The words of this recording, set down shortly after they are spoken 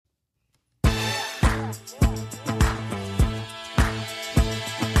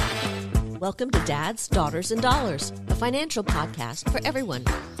Welcome to Dads, Daughters, and Dollars, a financial podcast for everyone.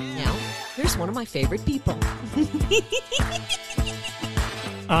 Now, here's one of my favorite people.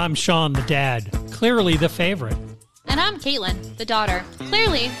 I'm Sean, the dad, clearly the favorite. And I'm Caitlin, the daughter.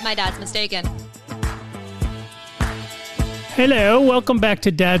 Clearly, my dad's mistaken. Hello, welcome back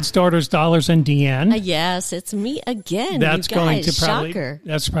to Dads, Daughters, Dollars, and Deanne. Yes, it's me again. That's you guys. Shocker.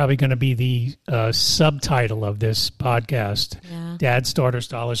 That's probably going to be the subtitle of this podcast. Yeah. Dads, Daughters,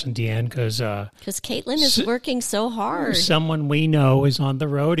 Dollars, and Deanne, because Caitlin is working so hard. Someone we know is on the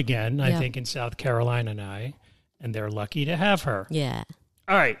road again. I think in South Carolina now, and they're lucky to have her. Yeah.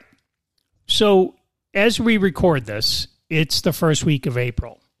 All right. So as we record this, it's the first week of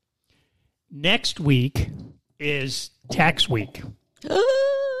April. Next week is tax week. All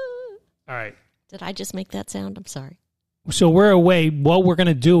right. Did I just make that sound? I'm sorry. So we're away. Well, we're going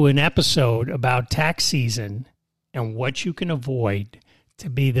to do an episode about tax season and what you can avoid to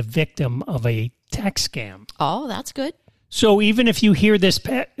be the victim of a tax scam. Oh, that's good. So even if you hear this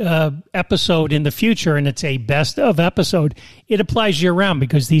episode in the future and it's a best of episode, it applies year round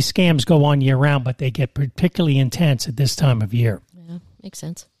because these scams go on year round, but they get particularly intense at this time of year. Yeah, makes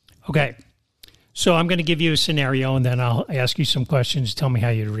sense. Okay. So I'm going to give you a scenario, and then I'll ask you some questions. Tell me how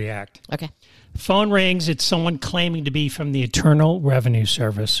you'd react. Okay. Phone rings. It's someone claiming to be from the Internal Revenue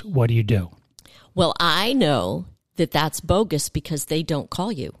Service. What do you do? Well, I know that that's bogus because they don't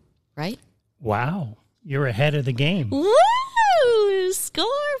call you, right? Wow. You're ahead of the game. Woo! Score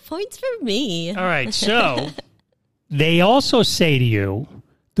points for me. All right. So they also say to you,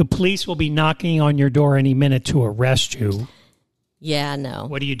 the police will be knocking on your door any minute to arrest you. Yeah, no.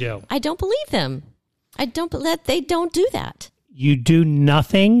 What do you do? I don't believe them. They don't do that. You do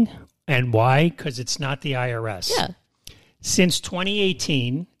nothing. And why? Because it's not the IRS. Yeah. Since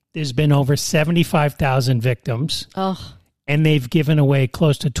 2018, there's been over 75,000 victims. Oh. And they've given away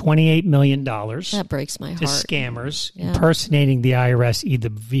close to $28 million. That breaks my heart. To scammers impersonating the IRS either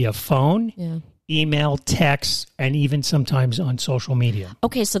via phone, email, text, and even sometimes on social media.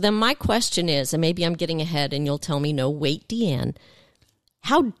 Okay, so then my question is, and maybe I'm getting ahead and you'll tell me, no, wait, Deanne,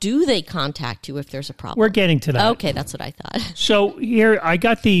 how do they contact you if there's a problem? We're getting to that. Okay, that's what I thought. So here, I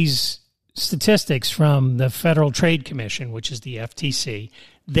got these statistics from the Federal Trade Commission, which is the FTC.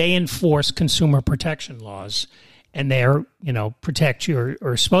 They enforce consumer protection laws, and they're, protect you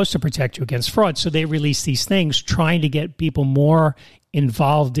or supposed to protect you against fraud. So they release these things trying to get people more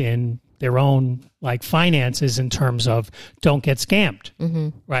involved in their own finances in terms of don't get scammed,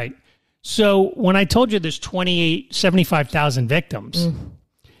 right? So when I told you there's 75,000 victims,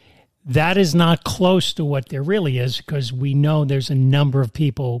 that is not close to what there really is because we know there's a number of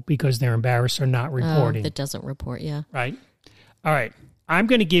people because they're embarrassed or not reporting. That doesn't report, yeah. Right? All right. I'm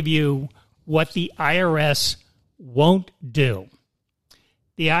going to give you what the IRS won't do.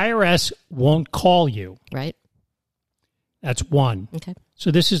 The IRS won't call you. Right. That's one. Okay. So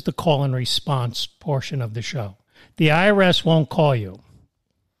this is the call and response portion of the show. The IRS won't call you.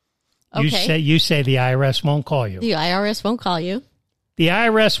 Okay. You say the IRS won't call you. The IRS won't call you. The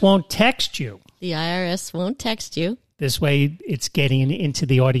IRS won't text you. The IRS won't text you. This way it's getting into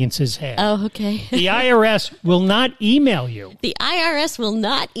the audience's head. Oh, okay. The IRS will not email you. The IRS will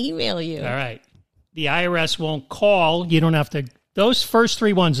not email you. All right. The IRS won't call. You don't have to. Those first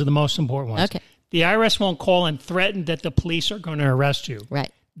three ones are the most important ones. Okay. The IRS won't call and threaten that the police are going to arrest you. Right.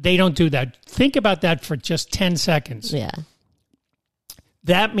 They don't do that. Think about that for just 10 seconds. Yeah.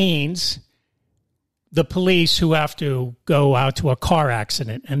 That means the police who have to go out to a car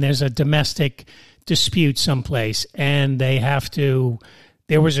accident and there's a domestic dispute someplace and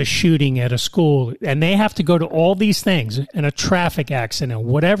there was a shooting at a school and they have to go to all these things in a traffic accident,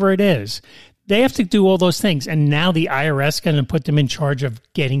 whatever it is. They have to do all those things. And now the IRS going to put them in charge of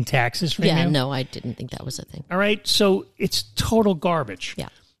getting taxes from you? Yeah, no, I didn't think that was a thing. All right. So it's total garbage. Yeah.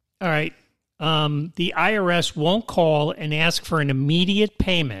 All right. The IRS won't call and ask for an immediate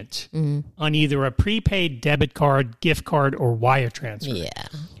payment on either a prepaid debit card, gift card, or wire transfer. Yeah.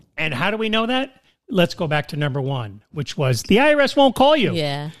 And how do we know that? Let's go back to number one, which was the IRS won't call you.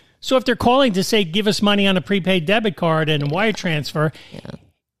 Yeah. So if they're calling to say, give us money on a prepaid debit card and a wire transfer,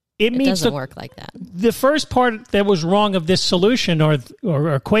 it doesn't work like that. The first part that was wrong of this solution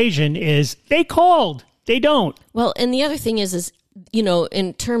or equation is they called. They don't. Well, and the other thing is,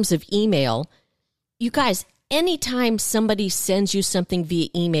 in terms of email, you guys, anytime somebody sends you something via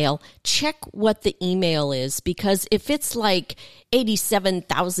email, check what the email is, because if it's like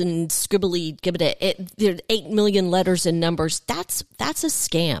 87,000 scribbly, there are 8 million letters and numbers, that's a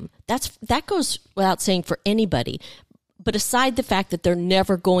scam. That goes without saying for anybody. But aside the fact that they're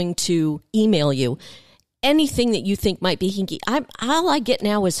never going to email you, anything that you think might be hinky, all I get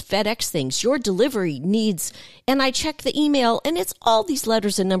now is FedEx things. Your delivery needs, and I check the email, and it's all these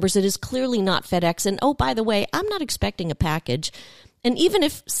letters and numbers. It is clearly not FedEx. And oh, by the way, I'm not expecting a package. And even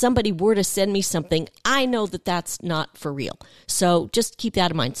if somebody were to send me something, I know that that's not for real. So just keep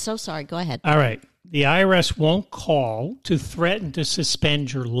that in mind. So sorry. Go ahead. All right. The IRS won't call to threaten to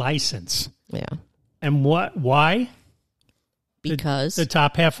suspend your license. Yeah. And what? Why? Because the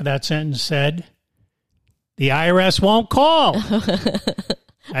top half of that sentence said, the IRS won't call.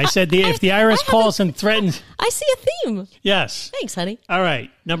 I said, if the IRS calls and threatens. I see a theme. Yes. Thanks, honey. All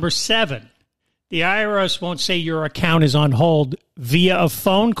right. Number 7. The IRS won't say your account is on hold via a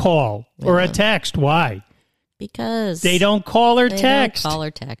phone call or a text. Why? Because they don't call or text. Don't call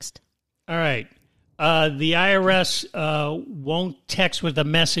or text. All right. The IRS won't text with a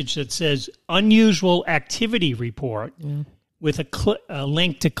message that says unusual activity report with a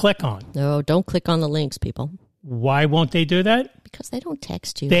link to click on. No, don't click on the links, people. Why won't they do that? Because they don't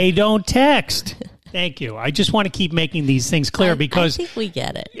text you. They don't text. Thank you. I just want to keep making these things clear because I think we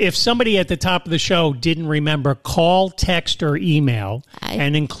get it. If somebody at the top of the show didn't remember call, text, or email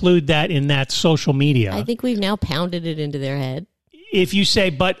and include that in that social media. I think we've now pounded it into their head. If you say,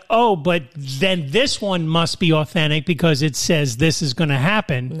 but then this one must be authentic because it says this is going to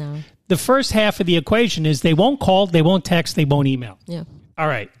happen. No. The first half of the equation is they won't call, they won't text, they won't email. Yeah. All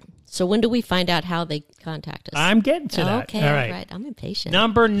right. So when do we find out how they contact us? I'm getting to that. Okay, all right. I'm impatient.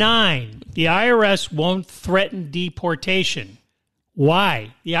 Number 9, the IRS won't threaten deportation.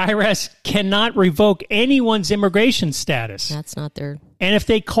 Why? The IRS cannot revoke anyone's immigration status. That's not their... And if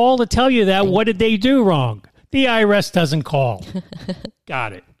they call to tell you that, what did they do wrong? The IRS doesn't call.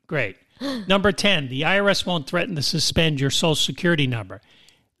 Got it. Great. Number 10, the IRS won't threaten to suspend your Social Security number.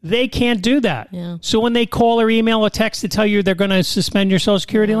 They can't do that. Yeah. So when they call or email or text to tell you they're going to suspend your Social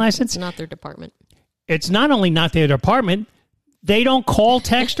Security license, it's not their department. It's not only not their department, they don't call,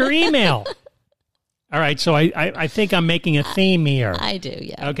 text, or email. All right, so I think I'm making a theme here. I do,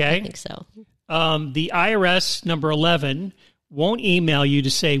 yeah. Okay? I think so. The IRS, number 11, won't email you to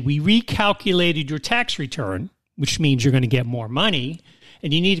say, we recalculated your tax return, which means you're going to get more money,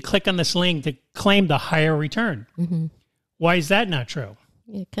 and you need to click on this link to claim the higher return. Mm-hmm. Why is that not true?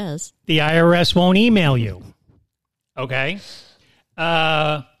 Because the IRS won't email you. Okay?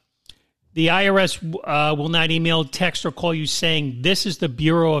 The IRS will not email, text, or call you saying, this is the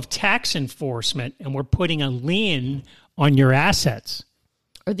Bureau of Tax Enforcement, and we're putting a lien on your assets.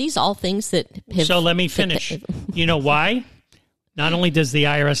 Are these all things that have... So let me finish. You know why? Not only does the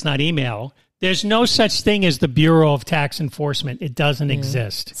IRS not email, there's no such thing as the Bureau of Tax Enforcement. It doesn't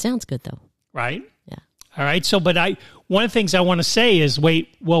exist. Sounds good, though. Right? Yeah. All right. So, one of the things I want to say is,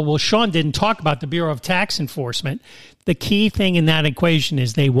 Sean didn't talk about the Bureau of Tax Enforcement. The key thing in that equation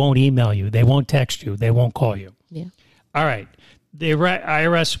is they won't email you. They won't text you. They won't call you. Yeah. All right. The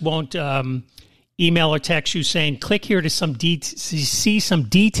IRS won't email or text you saying, click here to see some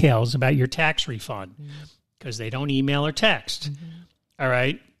details about your tax refund because they don't email or text. Mm-hmm. All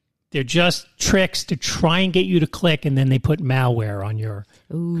right. They're just tricks to try and get you to click, and then they put malware on your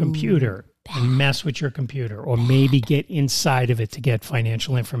computer. And mess with your computer or maybe get inside of it to get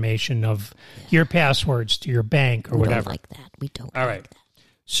financial information of your passwords to your bank or whatever. We don't like that. We don't All like right. that.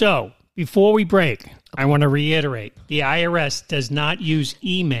 So before we break, I want to reiterate, the IRS does not use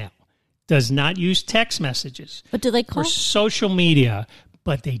email, does not use text messages. But do they call? For social media,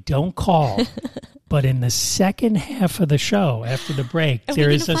 but they don't call. But in the second half of the show, after the break, there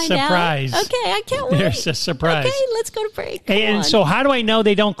is a surprise. Out? Okay, I can't wait. There's a surprise. Okay, let's go to break. Hey, and so how do I know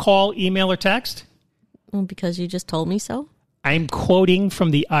they don't call, email, or text? Well, because you just told me so. I'm quoting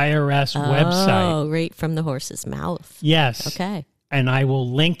from the IRS website. Oh, right from the horse's mouth. Yes. Okay. And I will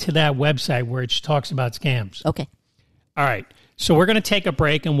link to that website where it talks about scams. Okay. All right. So we're going to take a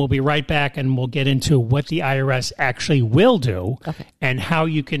break, and we'll be right back, and we'll get into what the IRS actually will do and how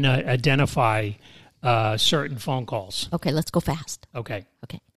you can identify certain phone calls. Okay, let's go fast. Okay.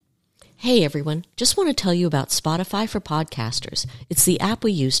 Hey, everyone. Just want to tell you about Spotify for Podcasters. It's the app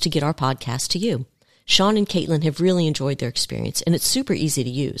we use to get our podcast to you. Sean and Caitlin have really enjoyed their experience, and it's super easy to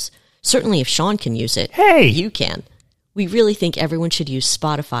use. Certainly if Sean can use it, you can. We really think everyone should use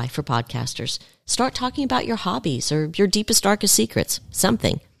Spotify for Podcasters. Start talking about your hobbies or your deepest, darkest secrets.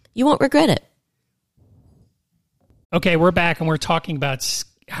 Something. You won't regret it. Okay, we're back, and we're talking about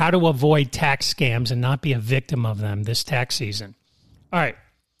how to avoid tax scams and not be a victim of them this tax season. All right.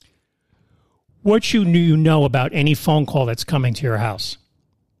 What you know about any phone call that's coming to your house.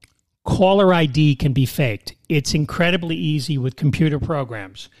 Caller ID can be faked. It's incredibly easy with computer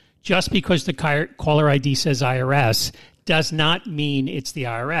programs. Just because the caller ID says IRS does not mean it's the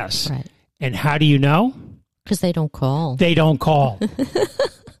IRS. Right. And how do you know? Because they don't call. They don't call.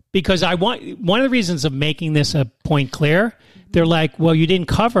 Because one of the reasons of making this a point clear, they're like, well, you didn't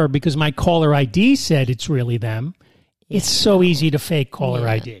cover because my caller ID said it's really them. Yeah. It's so easy to fake caller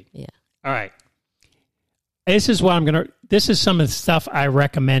ID. Yeah. All right. This is some of the stuff I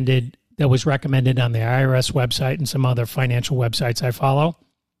recommended that was recommended on the IRS website and some other financial websites I follow.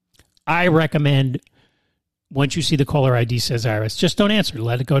 I recommend once you see the caller ID says IRS, just don't answer.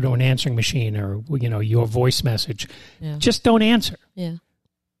 Let it go to an answering machine or, your voice message. Yeah. Just don't answer. Yeah.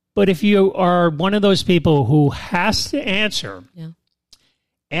 But if you are one of those people who has to answer,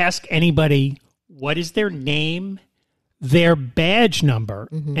 ask anybody what is their name, their badge number,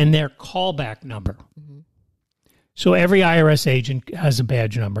 and their callback number. Mm-hmm. So every IRS agent has a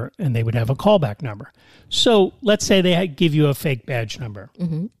badge number, and they would have a callback number. So let's say they give you a fake badge number.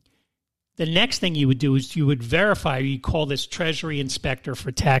 Mm-hmm. The next thing you would do is you would verify. You call this Treasury Inspector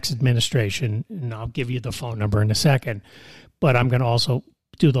for Tax Administration, and I'll give you the phone number in a second. But I'm going to also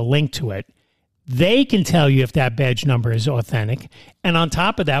do the link to it. They can tell you if that badge number is authentic. And on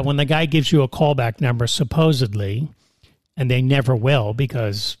top of that, when the guy gives you a callback number, supposedly, and they never will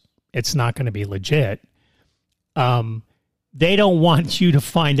because it's not going to be legit, they don't want you to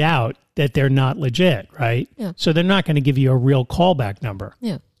find out that they're not legit, right? Yeah. So they're not going to give you a real callback number.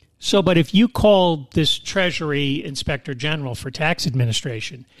 Yeah. So, but if you call this Treasury Inspector General for Tax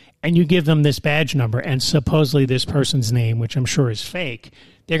Administration and you give them this badge number and supposedly this person's name, which I'm sure is fake,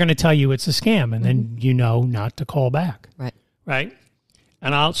 they're going to tell you it's a scam, and then you know not to call back. Right. Right?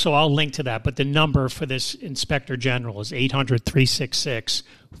 And I'll link to that. But the number for this Inspector General is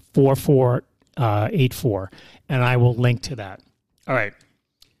 800-366-4484, and I will link to that. All right.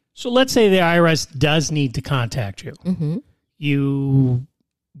 So let's say the IRS does need to contact you. Mm-hmm. You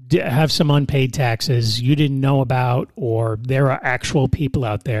have some unpaid taxes you didn't know about, or there are actual people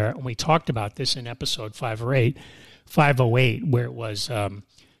out there. And we talked about this in episode 508, where it was,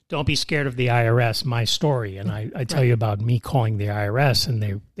 don't be scared of the IRS, my story. And I tell you about me calling the IRS,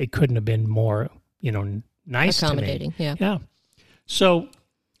 and they couldn't have been more, nice accommodating, to me. Yeah. So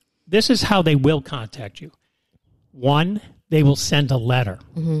this is how they will contact you. One, they will send a letter,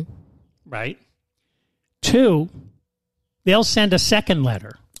 right? Two, they'll send a second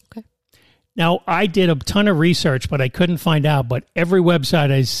letter. Okay. Now, I did a ton of research, but I couldn't find out. But every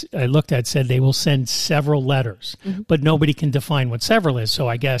website I looked at said they will send several letters, but nobody can define what several is. So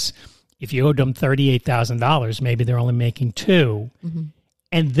I guess if you owed them $38,000, maybe they're only making two. Mm-hmm.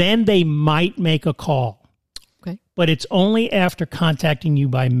 And then they might make a call. Okay. But it's only after contacting you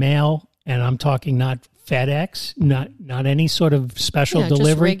by mail, and I'm talking not FedEx, not any sort of special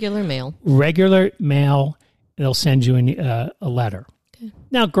delivery. Just regular mail. Regular mail. They'll send you a letter. Okay.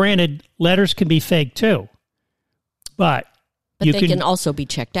 Now, granted, letters can be fake too, but they can also be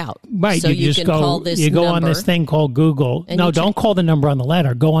checked out. Right. So you can call this You go number, on this thing called Google. No, don't call the number on the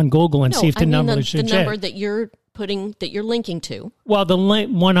letter. Go on Google and see if the number is legit. The number that you're linking to. Well, the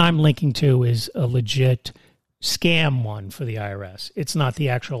one I'm linking to is a legit scam one for the IRS. It's not the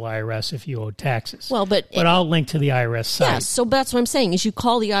actual IRS if you owe taxes. Well, but I'll link to the IRS site. Yeah, so that's what I'm saying is you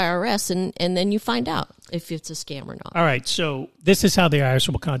call the IRS and then you find out if it's a scam or not. All right, so this is how the IRS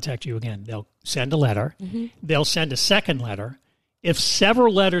will contact you again. They'll send a letter. Mm-hmm. They'll send a second letter. If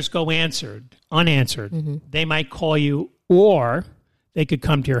several letters go unanswered, they might call you, or they could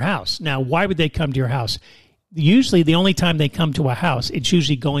come to your house. Now, why would they come to your house? Usually, the only time they come to a house, it's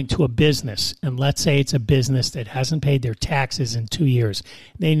usually going to a business. And let's say it's a business that hasn't paid their taxes in 2 years.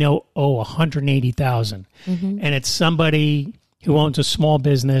 They owe $180,000. And it's somebody who owns a small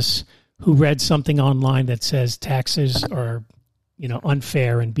business who read something online that says taxes are,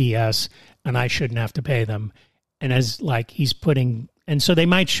 unfair and BS, and I shouldn't have to pay them. And and so they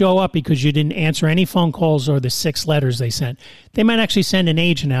might show up because you didn't answer any phone calls or the 6 letters they sent. They might actually send an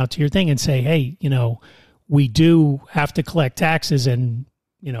agent out to your thing and say, hey, we do have to collect taxes, and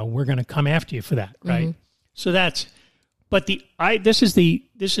we're going to come after you for that, right? Mm-hmm. So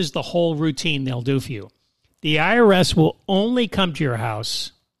this is the whole routine they'll do for you. The IRS will only come to your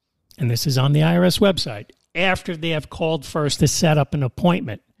house, and this is on the IRS website, after they have called first to set up an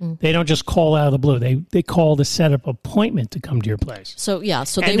appointment. Mm-hmm. They don't just call out of the blue. They call to set up an appointment to come to your place. So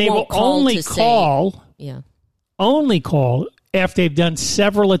they won't will only call after they've done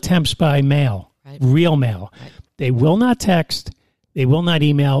several attempts by mail. Right. Real mail. Right. They will not text, they will not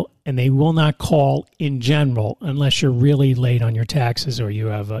email, and they will not call in general unless you're really late on your taxes or you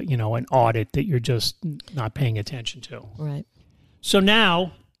have an audit that you're just not paying attention to. Right. So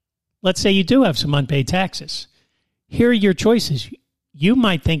now, let's say you do have some unpaid taxes. Here are your choices. You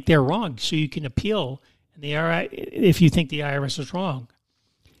might think they're wrong, so you can appeal, if you think the IRS is wrong.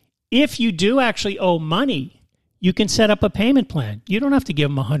 If you do actually owe money, you can set up a payment plan. You don't have to give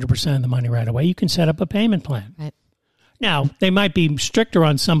them 100% of the money right away. You can set up a payment plan. Right. Now, they might be stricter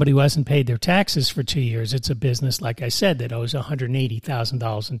on somebody who hasn't paid their taxes for 2 years. It's a business, like I said, that owes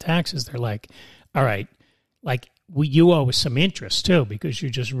 $180,000 in taxes. They're like, all right, you owe us some interest too because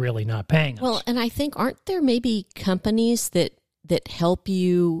you're just really not paying us. Well, and I think, aren't there maybe companies that help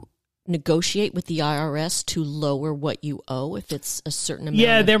you negotiate with the IRS to lower what you owe if it's a certain amount?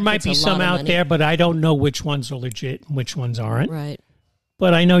 Yeah, there might be some out there, but I don't know which ones are legit and which ones aren't. Right.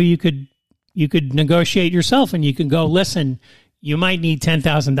 But I know you could negotiate yourself, and you can go, listen, you might need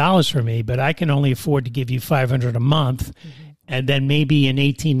 $10,000 from me, but I can only afford to give you $500 a month, and then maybe in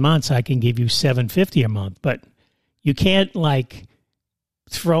 18 months I can give you $750 a month. But you can't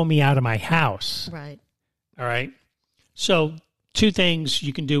throw me out of my house. Right. All right. So 2 things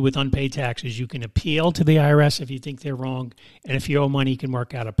you can do with unpaid taxes. You can appeal to the IRS if you think they're wrong, and if you owe money, you can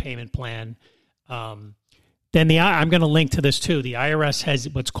work out a payment plan. Then I'm going to link to this too. The IRS has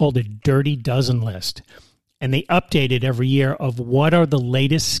what's called a dirty dozen list, and they update it every year of what are the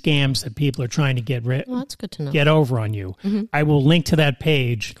latest scams that people are trying to get Well, that's good to know. get over on you. Mm-hmm. I will link to that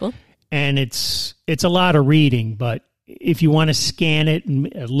page. Cool. And it's a lot of reading, but if you want to scan it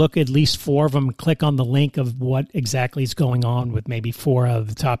and look at least 4 of them, click on the link of what exactly is going on with maybe 4 out of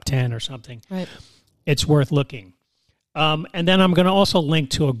the top 10 or something. Right. It's worth looking. And then I'm going to also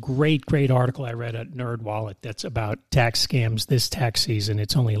link to a great article I read at NerdWallet that's about tax scams this tax season.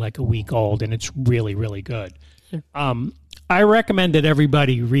 It's only like a week old, and it's really, really good. I recommend that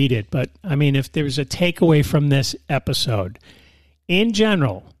everybody read it, but I mean, if there's a takeaway from this episode, in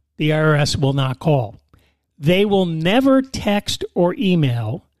general, the IRS will not call. They will never text or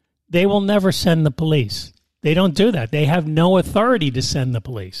email. They will never send the police. They don't do that. They have no authority to send the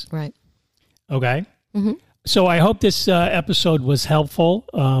police. Right. Okay? Mm-hmm. So I hope this episode was helpful.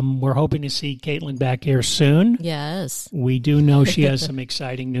 We're hoping to see Caitlin back here soon. Yes. We do know she has some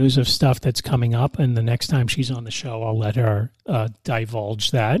exciting news of stuff that's coming up, and the next time she's on the show, I'll let her divulge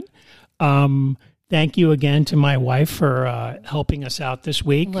that. Thank you again to my wife for helping us out this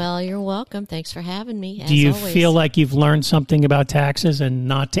week. Well, you're welcome. Thanks for having me. Do you always. feel like you've learned something about taxes and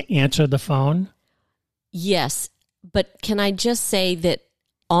not to answer the phone? Yes, but can I just say that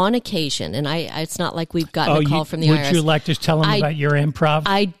on occasion, and it's not like we've gotten a call from the IRS. Would you like to tell them about your improv?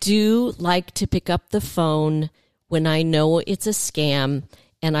 I do like to pick up the phone when I know it's a scam,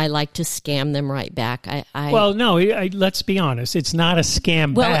 and I like to scam them right back. Well, no, let's be honest. It's not a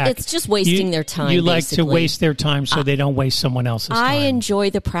scam back. Well, it's just wasting their time, You like basically. to waste their time so they don't waste someone else's time. I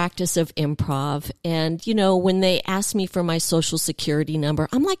enjoy the practice of improv. And, when they ask me for my Social Security number,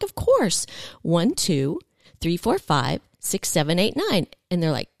 I'm like, of course, 1-2-3-4-5-6-7-8-9. And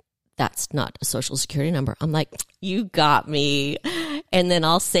they're like, that's not a Social Security number. I'm like, you got me. And then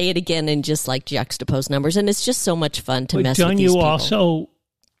I'll say it again and just juxtapose numbers. And it's just so much fun to mess with these people. Don't you also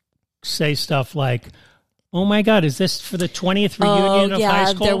say stuff like, oh my God, is this for the 20th reunion of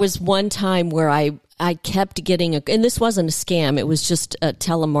high school? There was one time where I kept getting and this wasn't a scam. It was just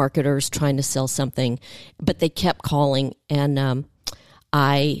telemarketers trying to sell something, but they kept calling. And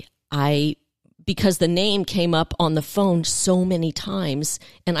I because the name came up on the phone so many times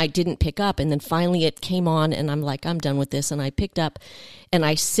and I didn't pick up. And then finally it came on and I'm like, I'm done with this. And I picked up and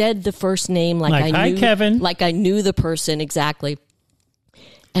I said the first name like I knew, hi, Kevin. Like I knew the person exactly.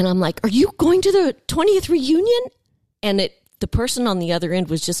 And I'm like, are you going to the 20th reunion? And the person on the other end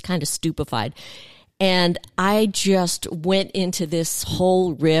was just kind of stupefied. And I just went into this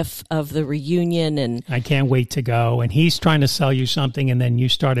whole riff of the reunion, and I can't wait to go. And he's trying to sell you something, and then you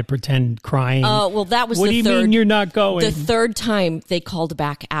started pretend crying. Oh, well, that was what the do you third. mean you're not going? The third time they called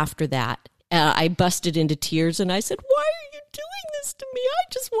back after that, I busted into tears, and I said, "Why are you doing this to me? I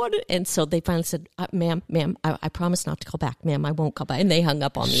just wanted." And so they finally said, "Ma'am, I promise not to call back, ma'am. I won't call back." And they hung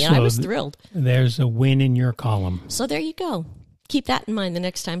up on me, and I was thrilled. There's a win in your column. So there you go. Keep that in mind the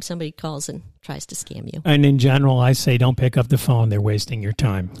next time somebody calls and tries to scam you. And in general, I say don't pick up the phone. They're wasting your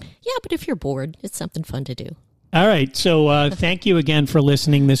time. Yeah, but if you're bored, it's something fun to do. All right. So thank you again for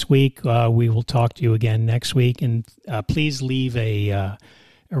listening this week. We will talk to you again next week. And please leave a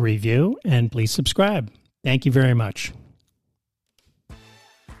review and please subscribe. Thank you very much.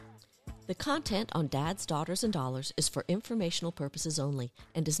 The content on Dads, Daughters, and Dollars is for informational purposes only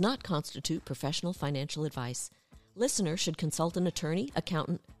and does not constitute professional financial advice. Listeners should consult an attorney,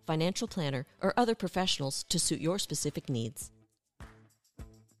 accountant, financial planner, or other professionals to suit your specific needs.